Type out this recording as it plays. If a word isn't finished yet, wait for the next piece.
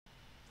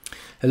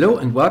Hello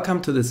and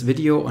welcome to this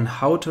video on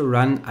how to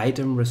run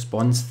item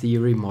response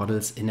theory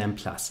models in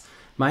Mplus.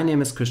 My name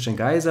is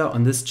Geiser.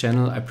 On this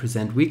channel I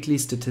present weekly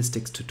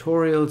statistics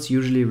tutorials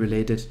usually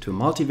related to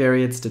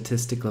multivariate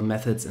statistical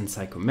methods and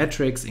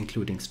psychometrics,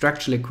 including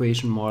structural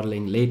equation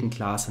modeling, latent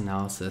class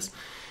analysis,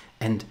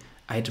 and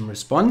item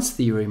response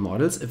theory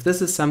models. If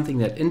this is something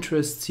that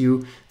interests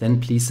you, then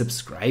please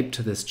subscribe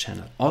to this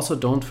channel. Also,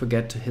 don't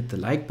forget to hit the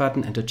like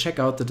button and to check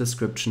out the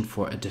description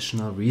for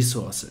additional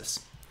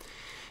resources.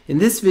 In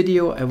this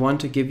video, I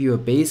want to give you a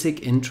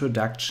basic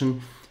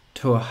introduction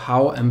to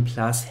how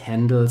Mplus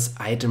handles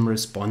item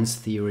response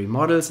theory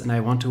models, and I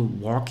want to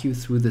walk you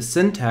through the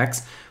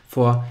syntax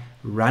for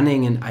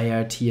running an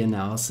IRT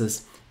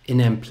analysis in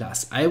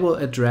Mplus. I will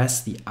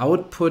address the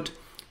output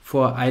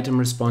for item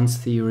response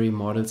theory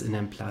models in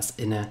Mplus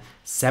in a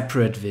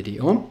separate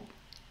video.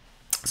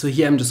 So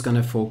here I'm just going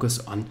to focus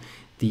on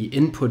the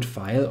input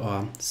file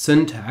or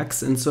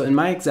syntax. And so in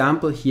my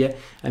example here,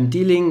 I'm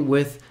dealing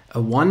with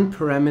a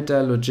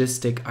one-parameter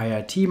logistic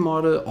IRT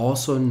model,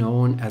 also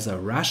known as a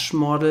Rasch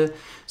model.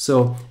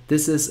 So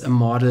this is a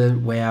model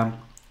where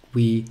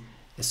we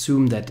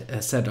assume that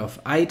a set of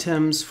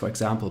items, for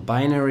example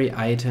binary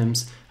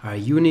items, are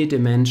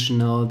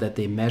unidimensional, that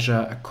they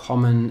measure a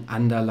common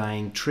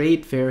underlying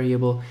trait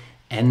variable,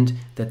 and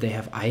that they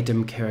have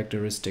item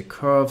characteristic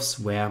curves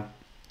where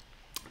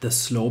the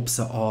slopes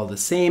are all the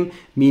same,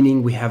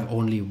 meaning we have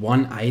only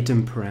one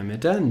item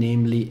parameter,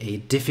 namely a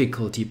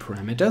difficulty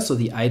parameter. So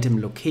the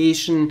item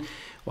location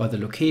or the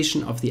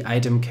location of the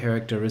item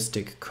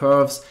characteristic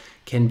curves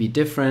can be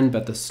different,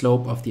 but the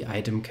slope of the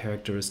item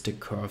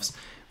characteristic curves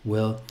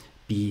will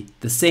be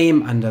the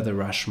same under the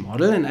Rasch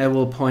model. And I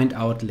will point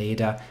out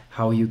later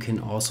how you can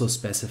also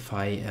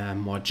specify a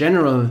more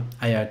general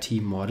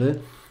IRT model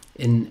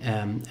in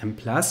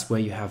Mplus where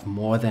you have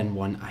more than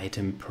one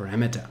item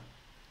parameter.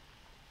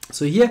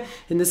 So here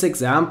in this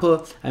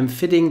example, I'm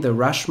fitting the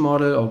Rasch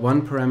model or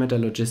one parameter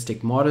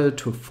logistic model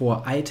to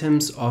 4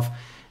 items of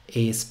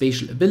a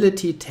spatial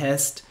ability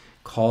test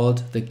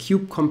called the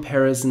cube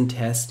comparison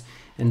test.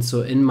 And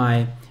so in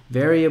my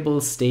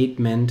variable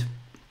statement,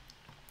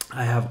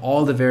 I have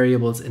all the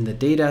variables in the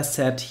data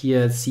set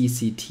here,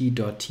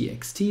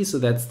 cct.txt. So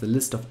that's the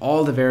list of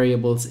all the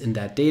variables in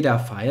that data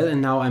file.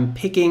 And now I'm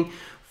picking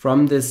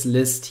from this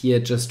list here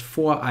just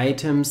 4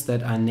 items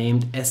that are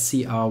named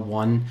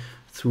SCR1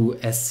 through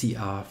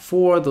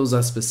SCR4. Those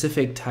are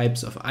specific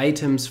types of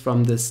items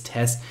from this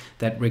test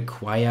that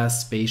require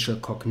spatial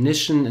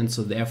cognition, and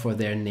so therefore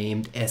they're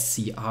named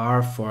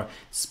SCR for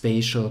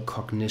spatial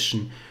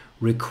cognition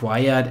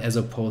required, as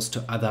opposed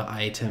to other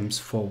items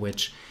for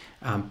which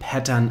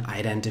pattern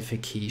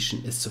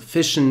identification is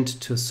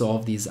sufficient to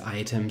solve these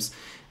items.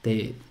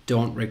 They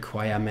don't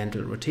require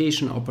mental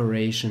rotation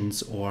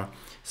operations or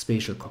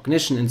spatial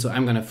cognition, and so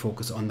I'm going to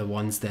focus on the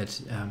ones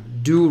that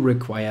do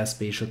require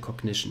spatial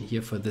cognition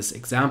here for this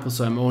example.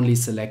 So I'm only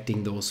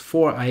selecting those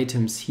 4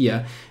 items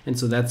here, and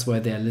so that's why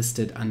they're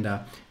listed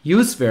under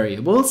use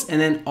variables. And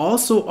then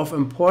also of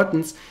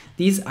importance,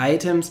 these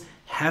items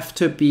have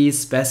to be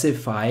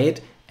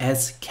specified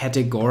as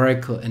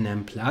categorical in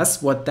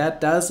Mplus. What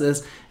that does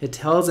is it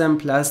tells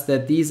Mplus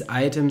that these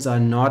items are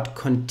not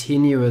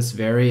continuous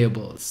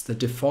variables. The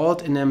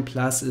default in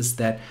Mplus is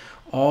that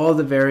all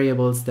the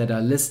variables that are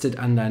listed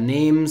under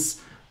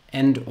names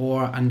and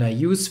or under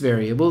use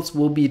variables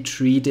will be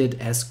treated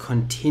as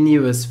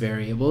continuous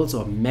variables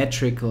or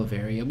metrical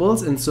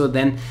variables. And so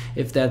then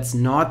if that's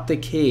not the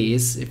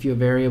case, if your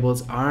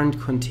variables aren't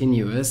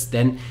continuous,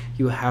 then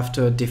you have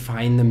to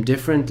define them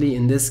differently.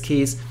 In this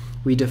case,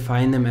 we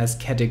define them as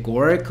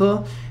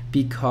categorical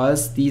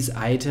because these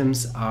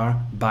items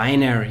are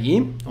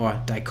binary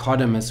or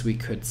dichotomous, we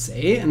could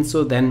say. And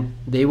so then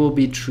they will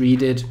be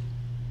treated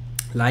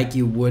like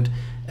you would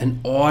an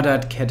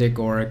ordered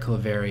categorical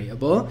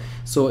variable.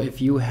 So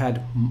if you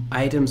had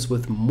items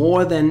with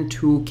more than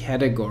 2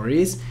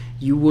 categories,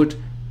 you would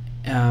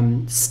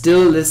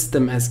still list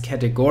them as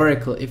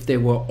categorical if they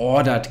were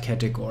ordered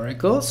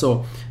categorical.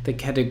 So the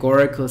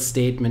categorical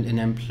statement in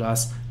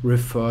Mplus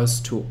refers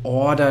to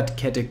ordered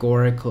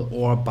categorical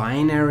or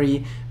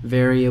binary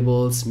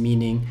variables,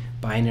 meaning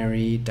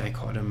binary,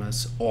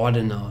 dichotomous,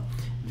 ordinal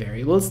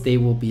variables. They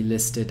will be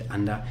listed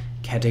under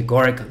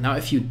categorical. Now,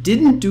 if you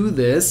didn't do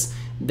this,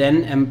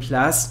 then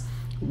Mplus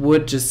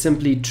would just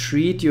simply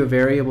treat your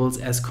variables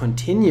as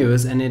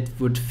continuous, and it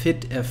would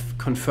fit a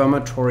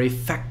confirmatory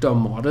factor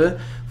model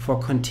for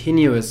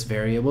continuous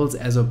variables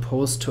as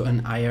opposed to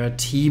an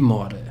IRT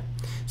model.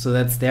 So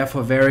that's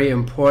therefore very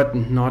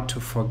important not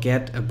to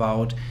forget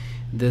about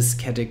this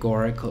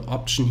categorical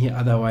option here,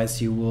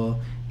 otherwise you will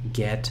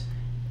get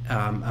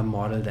a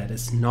model that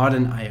is not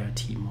an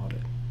IRT model.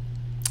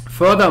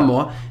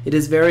 Furthermore, it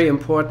is very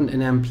important in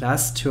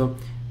Mplus to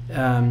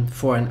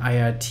for an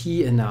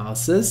IRT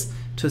analysis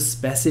to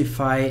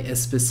specify a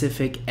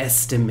specific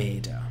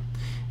estimator.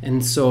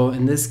 And so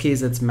in this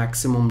case, it's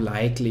maximum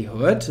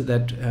likelihood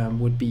that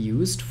would be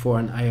used for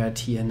an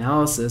IRT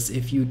analysis.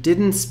 If you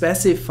didn't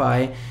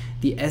specify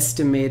the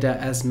estimator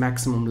as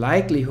maximum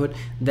likelihood,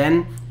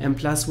 then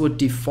Mplus would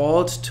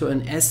default to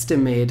an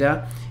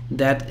estimator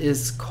that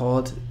is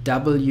called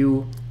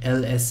WLSMV,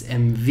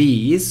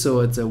 so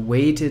it's a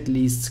weighted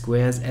least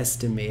squares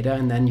estimator,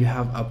 and then you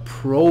have a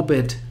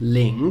probit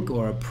link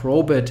or a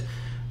probit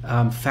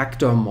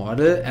factor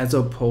model as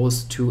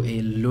opposed to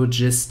a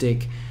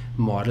logistic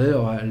model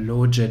or a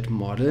logit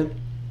model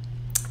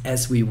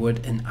as we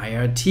would in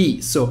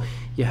IRT. So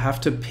you have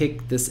to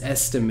pick this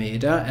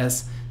estimator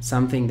as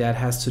something that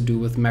has to do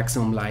with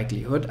maximum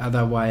likelihood,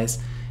 otherwise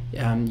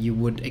you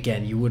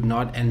would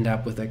not end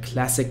up with a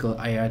classical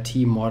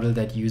IRT model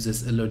that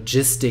uses a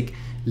logistic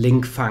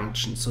link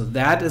function. So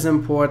that is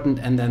important,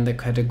 and then the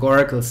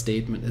categorical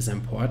statement is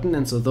important,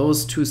 and so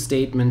those two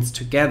statements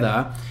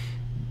together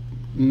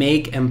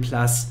make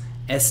Mplus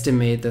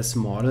estimate this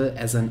model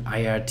as an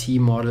IRT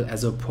model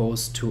as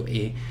opposed to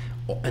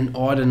an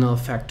ordinal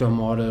factor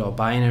model or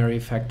binary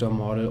factor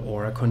model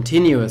or a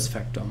continuous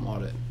factor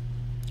model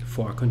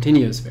for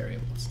continuous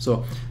variables.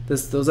 So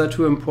those are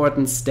two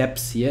important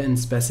steps here in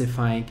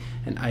specifying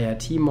an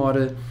IRT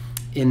model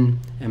in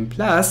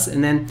Mplus.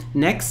 And then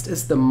next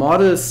is the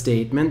model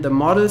statement. The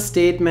model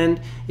statement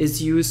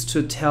is used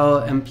to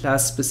tell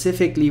Mplus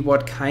specifically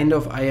what kind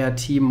of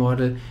IRT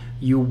model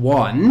you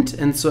want.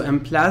 And so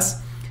Mplus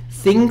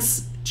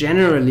thinks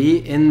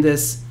generally in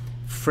this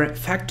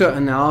factor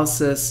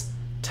analysis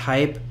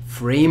type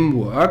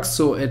framework.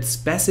 So it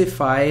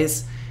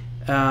specifies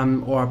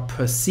or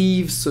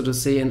perceives, so to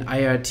say, an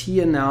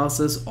IRT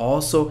analysis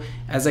also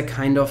as a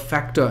kind of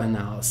factor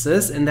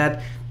analysis. And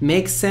that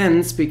makes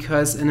sense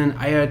because in an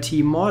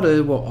IRT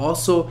model, we're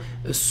also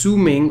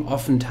assuming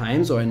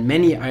oftentimes, or in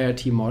many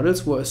IRT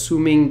models, we're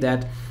assuming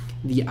that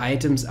the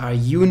items are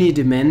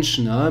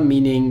unidimensional,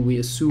 meaning we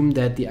assume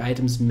that the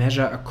items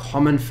measure a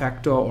common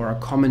factor or a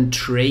common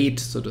trait,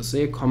 so to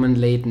say, a common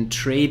latent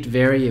trait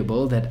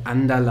variable that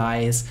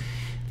underlies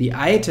the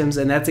items.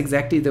 And that's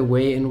exactly the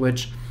way in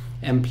which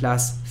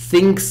Mplus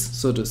thinks,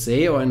 so to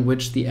say, or in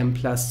which the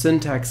Mplus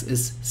syntax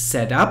is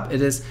set up. It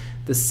is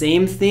the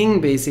same thing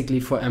basically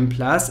for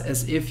Mplus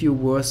as if you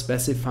were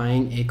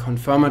specifying a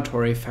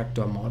confirmatory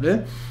factor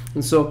model.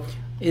 And so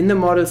in the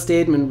model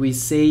statement we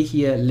say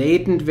here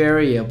latent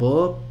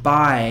variable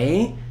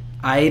by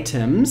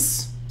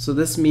items. So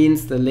this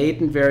means the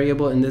latent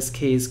variable, in this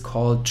case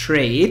called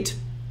trait,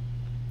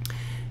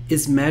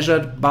 is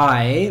measured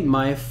by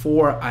my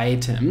 4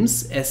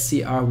 items,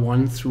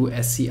 SCR1 through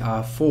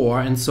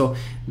SCR4. And so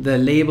the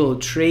label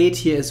trait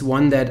here is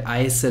one that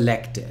I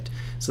selected.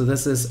 So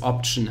this is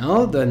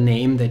optional, the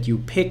name that you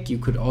pick. You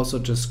could also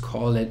just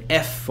call it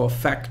F for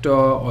factor,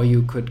 or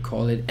you could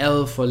call it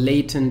L for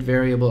latent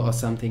variable or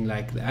something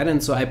like that.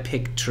 And so I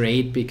picked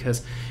trait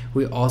because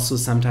we also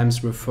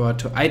sometimes refer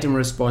to item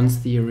response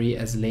theory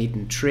as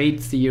latent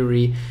trait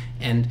theory.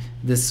 And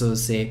this, so to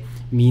say,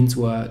 means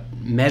we're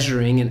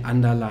measuring an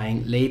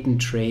underlying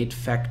latent trait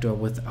factor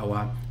with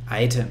our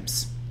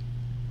items.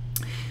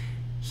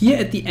 Here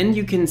at the end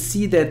you can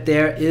see that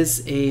there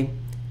is a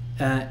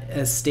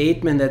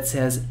statement that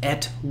says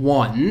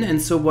 @1, and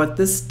so what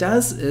this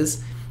does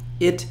is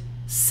it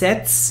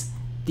sets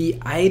the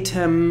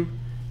item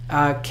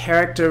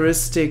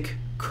characteristic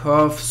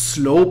curve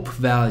slope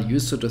value,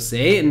 so to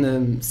say. In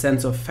the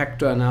sense of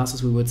factor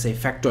analysis we would say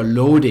factor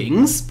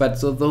loadings, but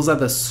so those are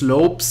the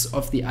slopes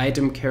of the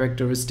item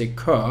characteristic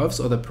curves,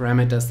 or the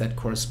parameters that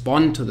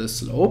correspond to the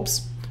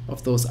slopes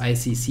of those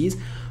ICCs,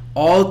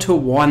 all to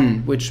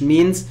 1, which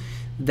means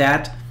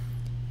that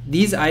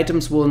these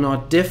items will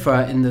not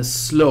differ in the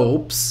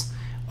slopes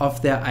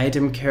of their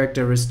item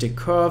characteristic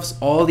curves.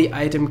 All the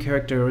item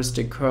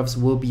characteristic curves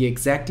will be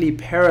exactly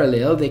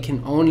parallel. They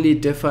can only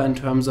differ in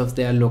terms of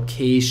their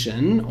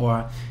location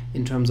or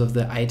in terms of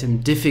the item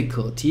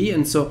difficulty.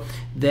 And so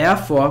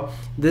therefore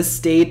this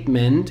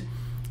statement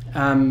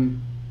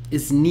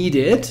is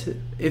needed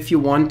if you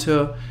want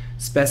to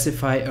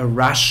specify a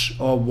Rasch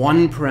or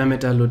one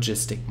parameter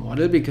logistic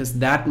model, because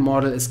that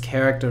model is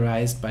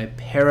characterized by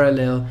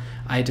parallel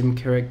item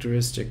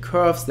characteristic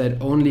curves that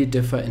only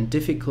differ in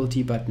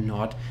difficulty but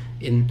not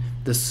in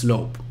the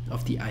slope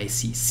of the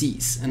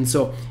ICCs. And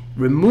so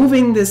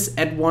removing this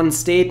 @1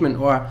 statement,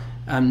 or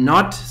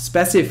not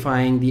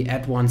specifying the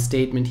 @1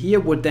 statement here,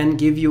 would then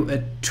give you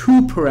a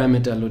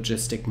 2-parameter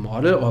logistic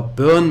model, or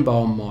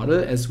Birnbaum model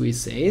as we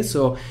say.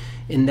 So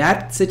in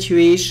that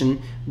situation,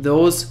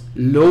 those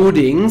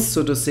loadings,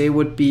 so to say,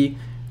 would be,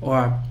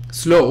 or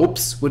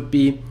slopes would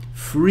be,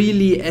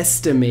 freely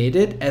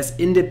estimated as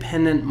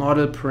independent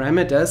model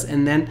parameters,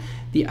 and then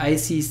the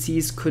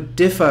ICCs could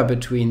differ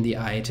between the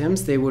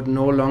items. They would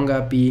no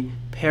longer be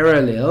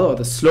parallel, or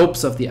the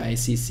slopes of the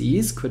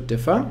ICCs could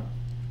differ,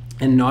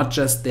 and not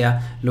just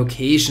their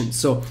location.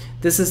 So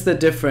this is the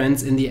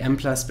difference in the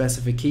Mplus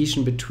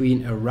specification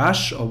between a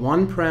Rasch or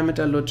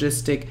 1-parameter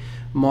logistic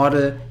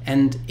model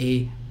and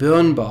a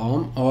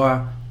Birnbaum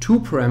or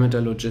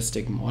 2-parameter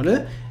logistic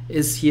model,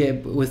 is here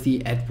with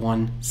the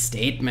 @1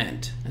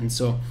 statement. And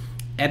so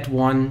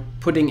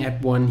putting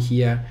 @1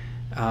 here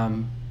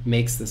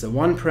makes this a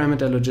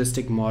 1-parameter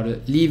logistic model.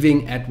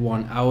 Leaving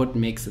 @1 out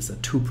makes this a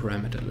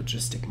 2-parameter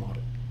logistic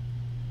model.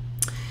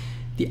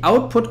 The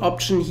output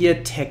option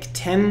here, tag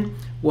 10,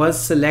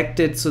 was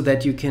selected so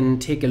that you can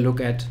take a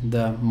look at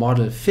the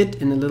model fit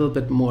in a little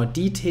bit more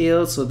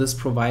detail. So this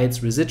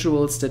provides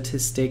residual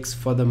statistics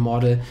for the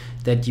model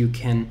that you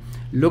can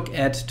look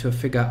at to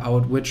figure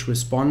out which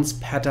response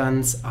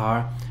patterns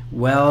are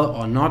well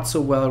or not so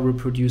well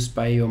reproduced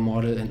by your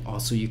model, and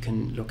also you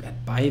can look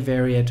at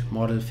bivariate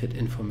model fit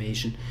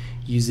information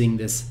using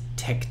this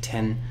tag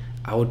 10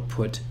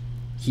 output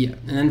here.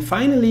 And then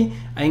finally,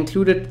 I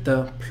included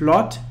the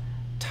plot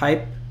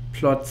type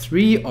plot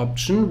 3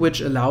 option,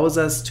 which allows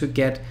us to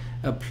get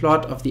a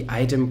plot of the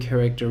item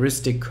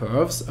characteristic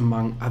curves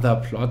among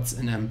other plots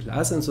in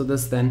Mplus. And so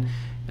this then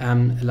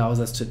allows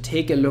us to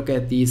take a look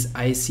at these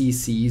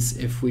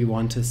ICCs if we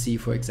want to see,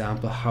 for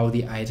example, how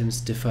the items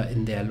differ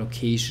in their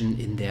location,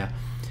 in their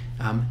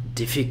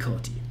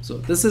difficulty. So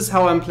this is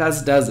how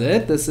Mplus does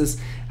it. This is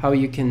how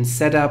you can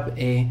set up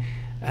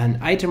an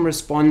item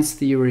response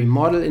theory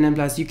model in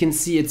Mplus. You can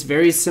see it's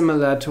very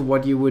similar to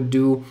what you would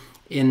do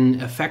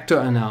in a factor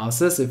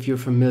analysis. If you're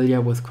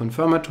familiar with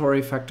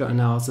confirmatory factor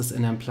analysis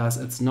in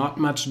Mplus, it's not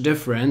much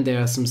different.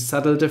 There are some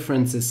subtle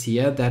differences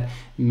here that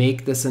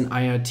make this an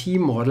IRT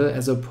model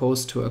as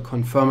opposed to a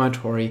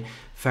confirmatory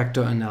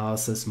factor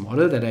analysis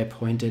model that I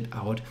pointed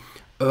out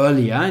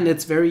earlier, and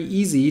it's very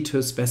easy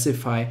to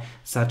specify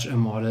such a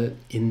model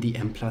in the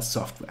Mplus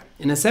software.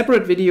 In a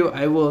separate video,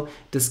 I will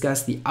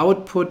discuss the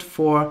output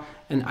for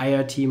an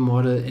IRT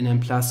model in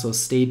Mplus, so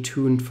stay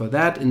tuned for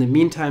that. In the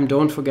meantime,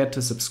 don't forget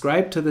to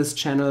subscribe to this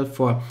channel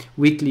for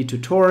weekly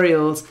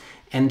tutorials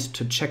and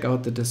to check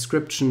out the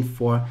description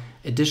for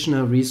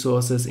additional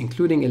resources,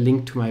 including a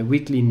link to my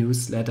weekly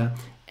newsletter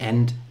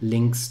and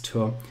links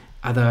to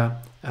other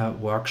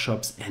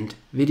workshops and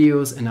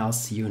videos, and I'll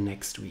see you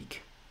next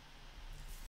week.